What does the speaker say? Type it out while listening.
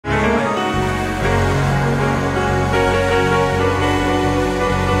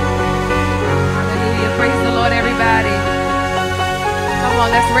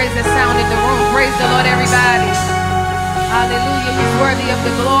praise that sound in the room. Praise the Lord, everybody. Hallelujah. He's worthy of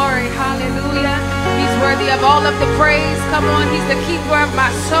the glory. Hallelujah. He's worthy of all of the praise. Come on. He's the keeper of my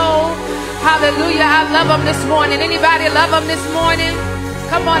soul. Hallelujah. I love him this morning. Anybody love him this morning?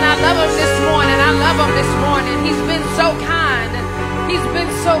 Come on. I love him this morning. I love him this morning. He's been so kind. He's been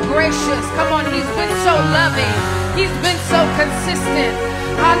so gracious. Come on. He's been so loving. He's been so consistent.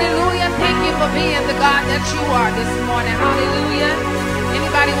 Hallelujah. Thank you for being the God that you are this morning. Hallelujah.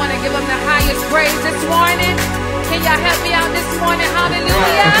 Anybody want to give him the highest praise this morning? Can y'all help me out this morning?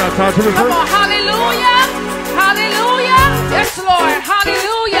 Hallelujah. Come on. Hallelujah. Hallelujah. Yes, Lord.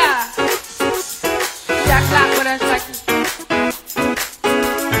 Hallelujah. Y'all clap with us like this.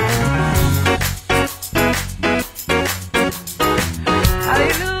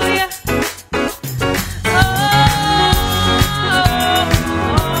 Hallelujah.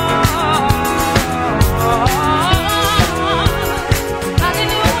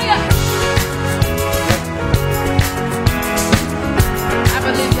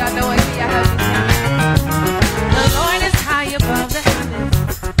 Above the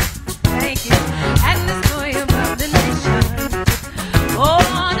heavens, thank you, and the glory above the nation.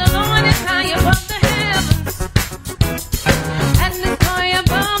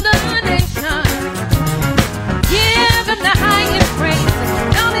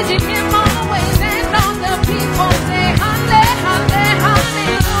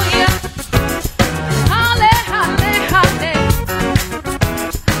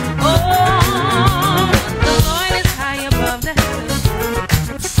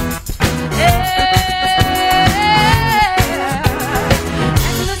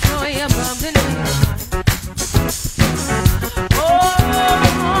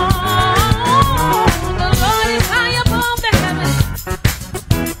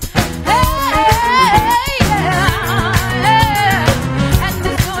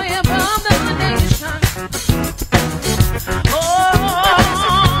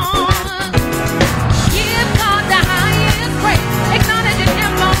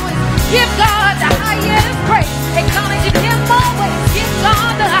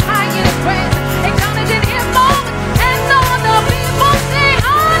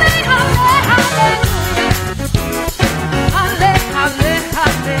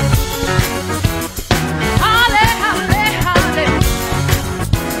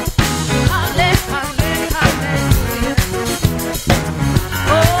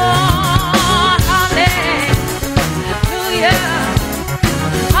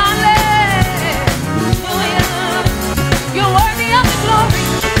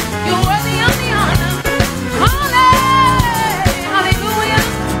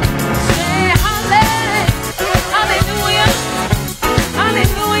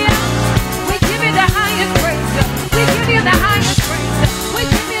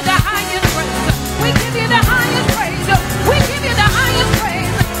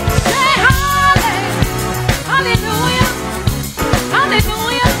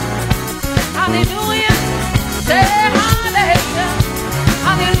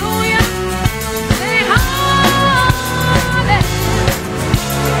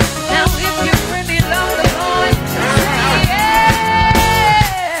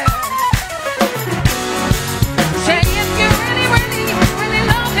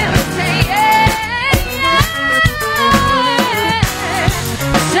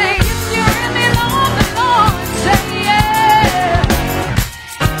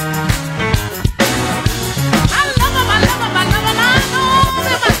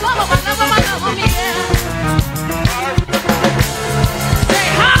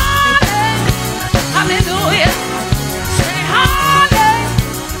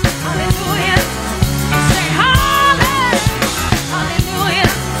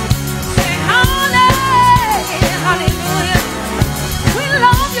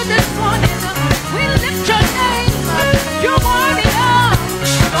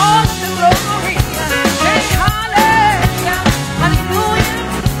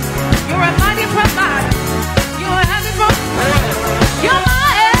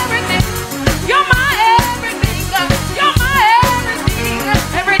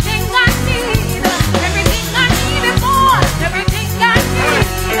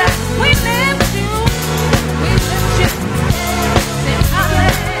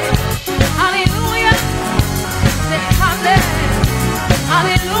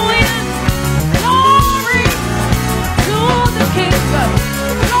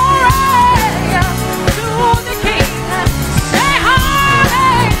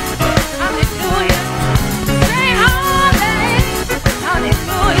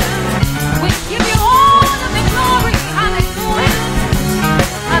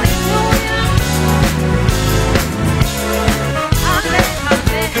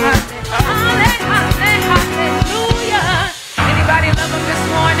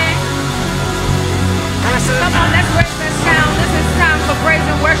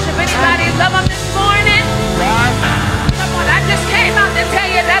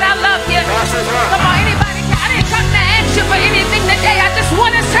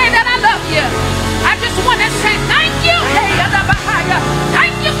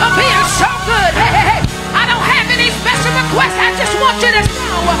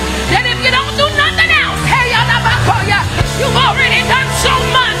 that if you don't do nothing else, hey, you've already done so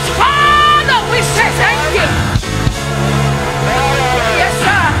much. Father, we say thank you. Yes,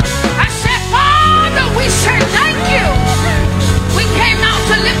 sir. I said, Father, we say thank you. We came out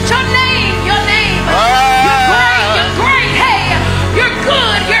to lift your name, your name. You're great, hey, you're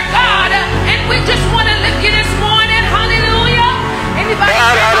good, you're God. And we just want to lift you this morning. Hallelujah. Anybody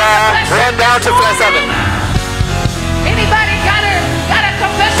run down to flat 7. Anybody got a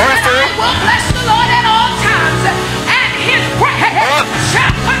confession? I will bless the Lord at all times, and his praise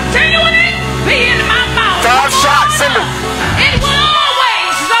shall continually be in my mouth. 5 shots, symbol. It will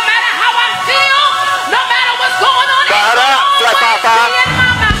always, no matter how I feel, no matter what's going on, it will always be in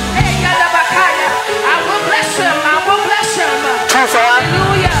my mouth. Hey, I will bless him. I will bless him. 2-5.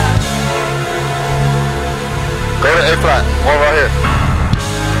 Hallelujah. Go to A flat. One right here.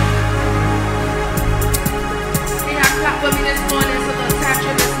 With me this morning, so let's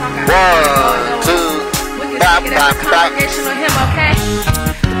capture this song. 1, 2, we can sing it as a congregational hymn, okay?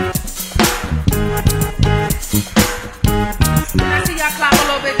 Can I see y'all clap a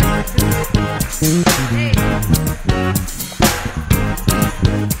little bit? Hey.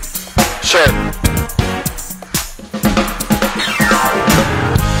 Sure.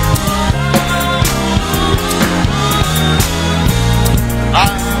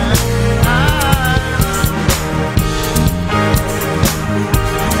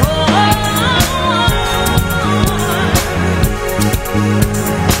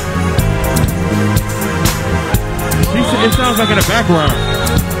 It sounds like in the background.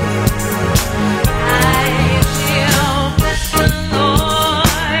 I will bless the Lord,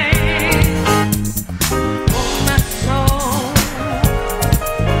 oh my soul.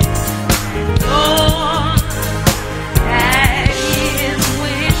 Lord, that is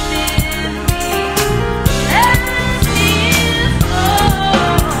within me. Bless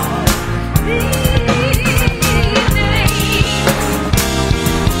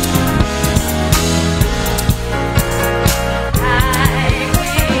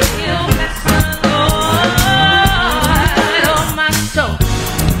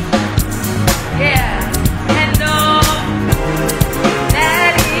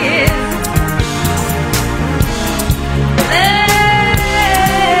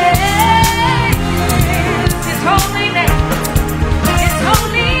his holy name.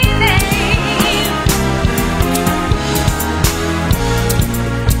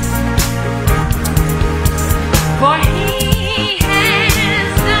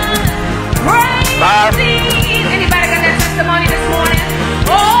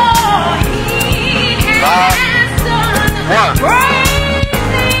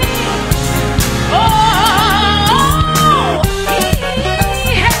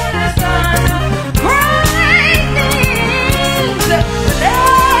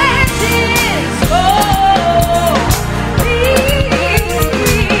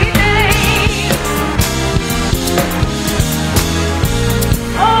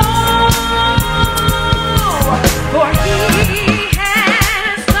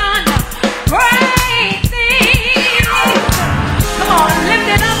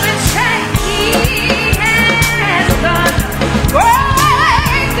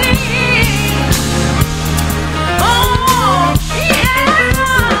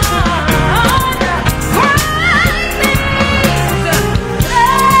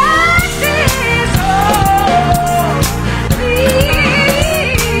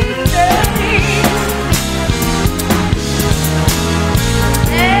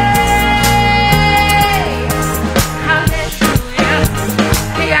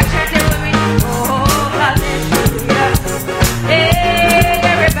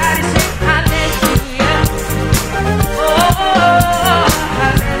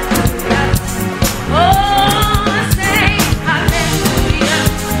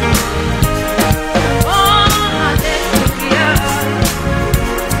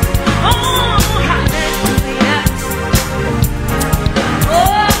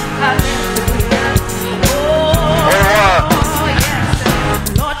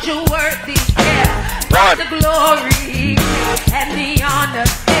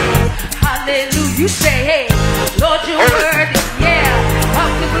 You say, hey, Lord, you're worthy, yeah,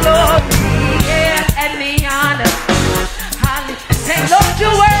 of the glory, yeah, and the honor. Hallelujah. Say, Lord,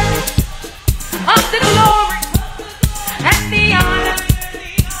 you're worthy of the glory and the honor.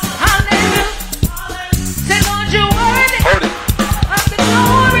 Hallelujah. Say, Lord, you're worthy of the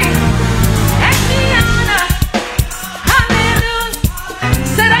glory and the honor. Hallelujah.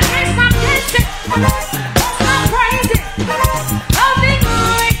 Said, I can't stop dancing. Stop praising. Of the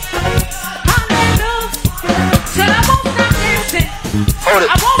glory. Hallelujah.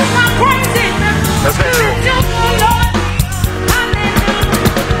 won't stop praising. Let's go. Lift you, Lord.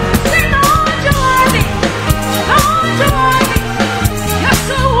 Hallelujah. Say, Lord, you're worthy. Lord, you're worthy. You're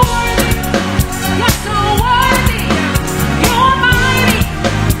so worthy. You're so worthy. You're mighty.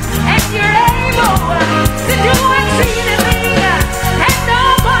 And you're able to do exceedingly and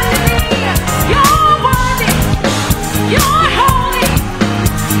abundantly. You're worthy. You're holy.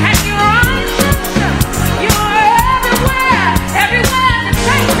 And you're righteous. You're everywhere. Everywhere at the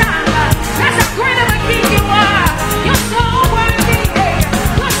same time. That's how great of a king you are. You're so worthy.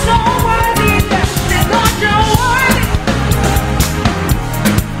 You're so worthy. Say, Lord, you're worthy.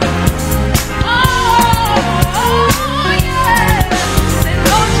 Oh, yeah. Say,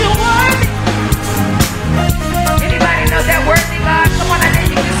 Lord, you're worthy. Anybody know that worthy God? Come on, I dare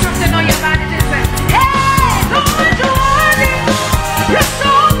you get something on your mind and just say, hey, Lord, you're worthy. You're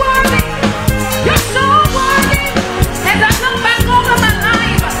so worthy. You're so worthy. As I look back over my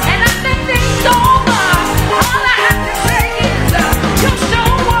life and I think things over, all I have to say is, you're so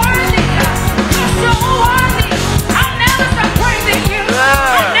worthy. You're so worthy. I'll never stop praising you.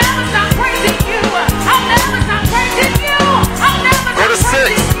 I'll never stop praising you. I'll never stop praising you. I'll never Go to stop 6.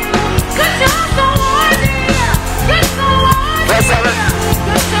 praising you. 'Cause you're so worthy. You're so worthy. That's 7.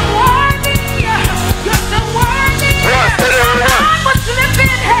 You're so worthy. You're so worthy. One, stay there, My one. life was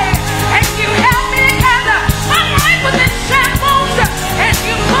slipping, hey, and you held me together. My life was in shambles, and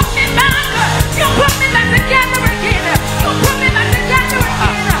you put me back. You put me back together again. You put me back together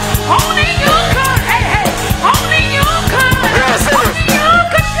again. Only you could, hey, hey. Only you could. Yeah, sing it. Only you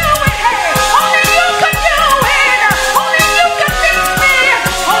could do it, hey. Only you could do it. Only you could fix me.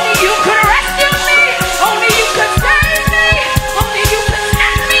 Only you could rescue me. Only you could save me. Only you could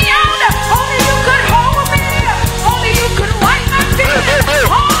snap me out. Only you could hold me. Only you could wipe my tears.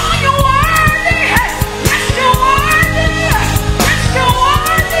 Oh, you're worthy. Yes, you're worthy. Yes, you're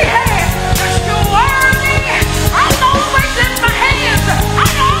worthy. Yes, you're worthy. I'll always lift my hands.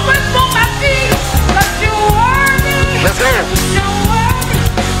 I'll always move my feet. But you're worthy. Let's go. You're worthy.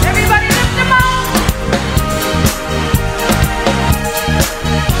 Everybody lift them up.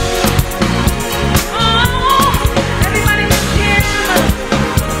 Oh, everybody lift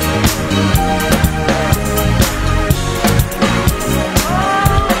him.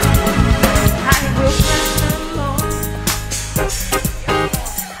 I will bless the Lord,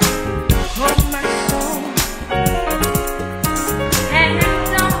 oh my soul, and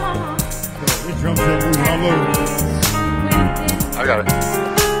all This drum set moving all over. within I got it.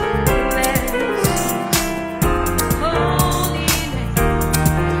 bless holy name.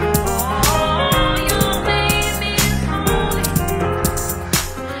 Oh, your name is holy,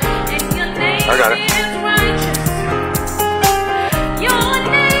 and your name I got it. is righteous. Your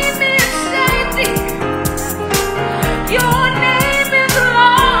name is safety. Your name is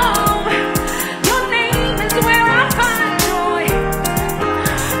love. Your name is where I find joy.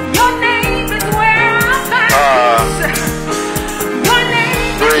 Your name is where I find peace. Your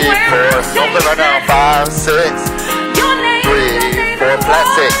name is 3, where 4. I Don't play right now. 5, 6. Your name 3, is the name 4, of flat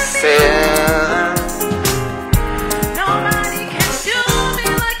war. 6, 7. Nobody can do me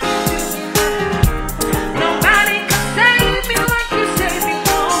like you do. Nobody can save me like you save me,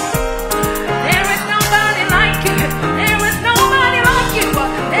 no. There is nobody like you. There is nobody like you.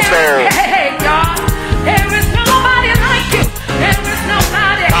 Hey, God. There is nobody like you. There is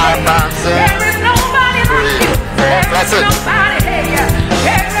nobody. 5, 5, 6. There is nobody like you. 3, 4, There that's is it. nobody. Hey,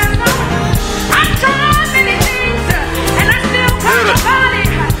 there is nobody. I've tried many things, and I still found nobody.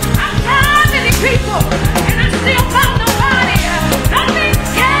 I've tried many people, and I still found nobody. Nothing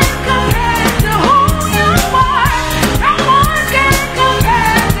can compare to who you are. No one can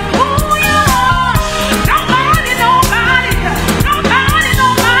compare to who you are. Nobody, nobody, nobody,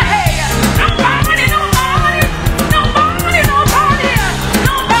 nobody, nobody, nobody, nobody, nobody,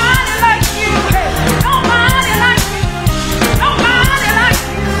 nobody like you. Nobody like you. Nobody like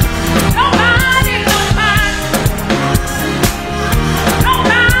you. Nobody, nobody.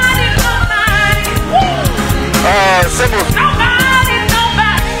 Nobody, nobody. Woo! Simple. Nobody,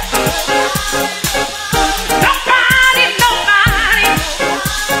 nobody. Nobody, nobody.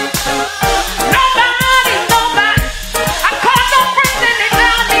 Nobody, nobody. I called no friends and they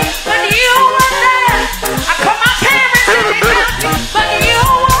found me, but you were there. I called my parents and they found me, but you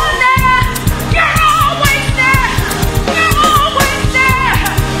were there. You're always there. You're always there.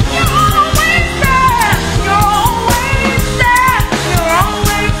 You're always there. You're always there. You're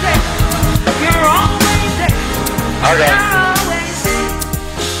always there. You're always there. I got it.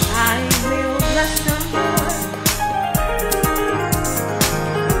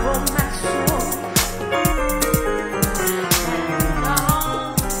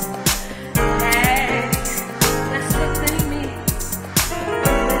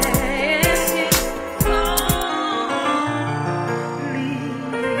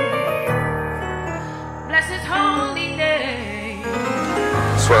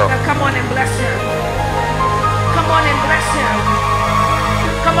 go. Now come on and bless him. Come on and bless him.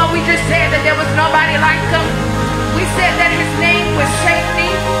 Come on, we just said that there was nobody like him. We said that his name was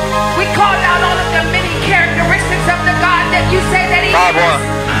Shady. We called out all of the many characteristics of the God that you say that he is.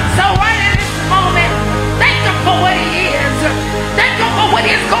 So right in this moment, thank him for what he is. Thank him for what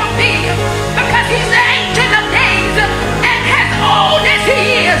he's going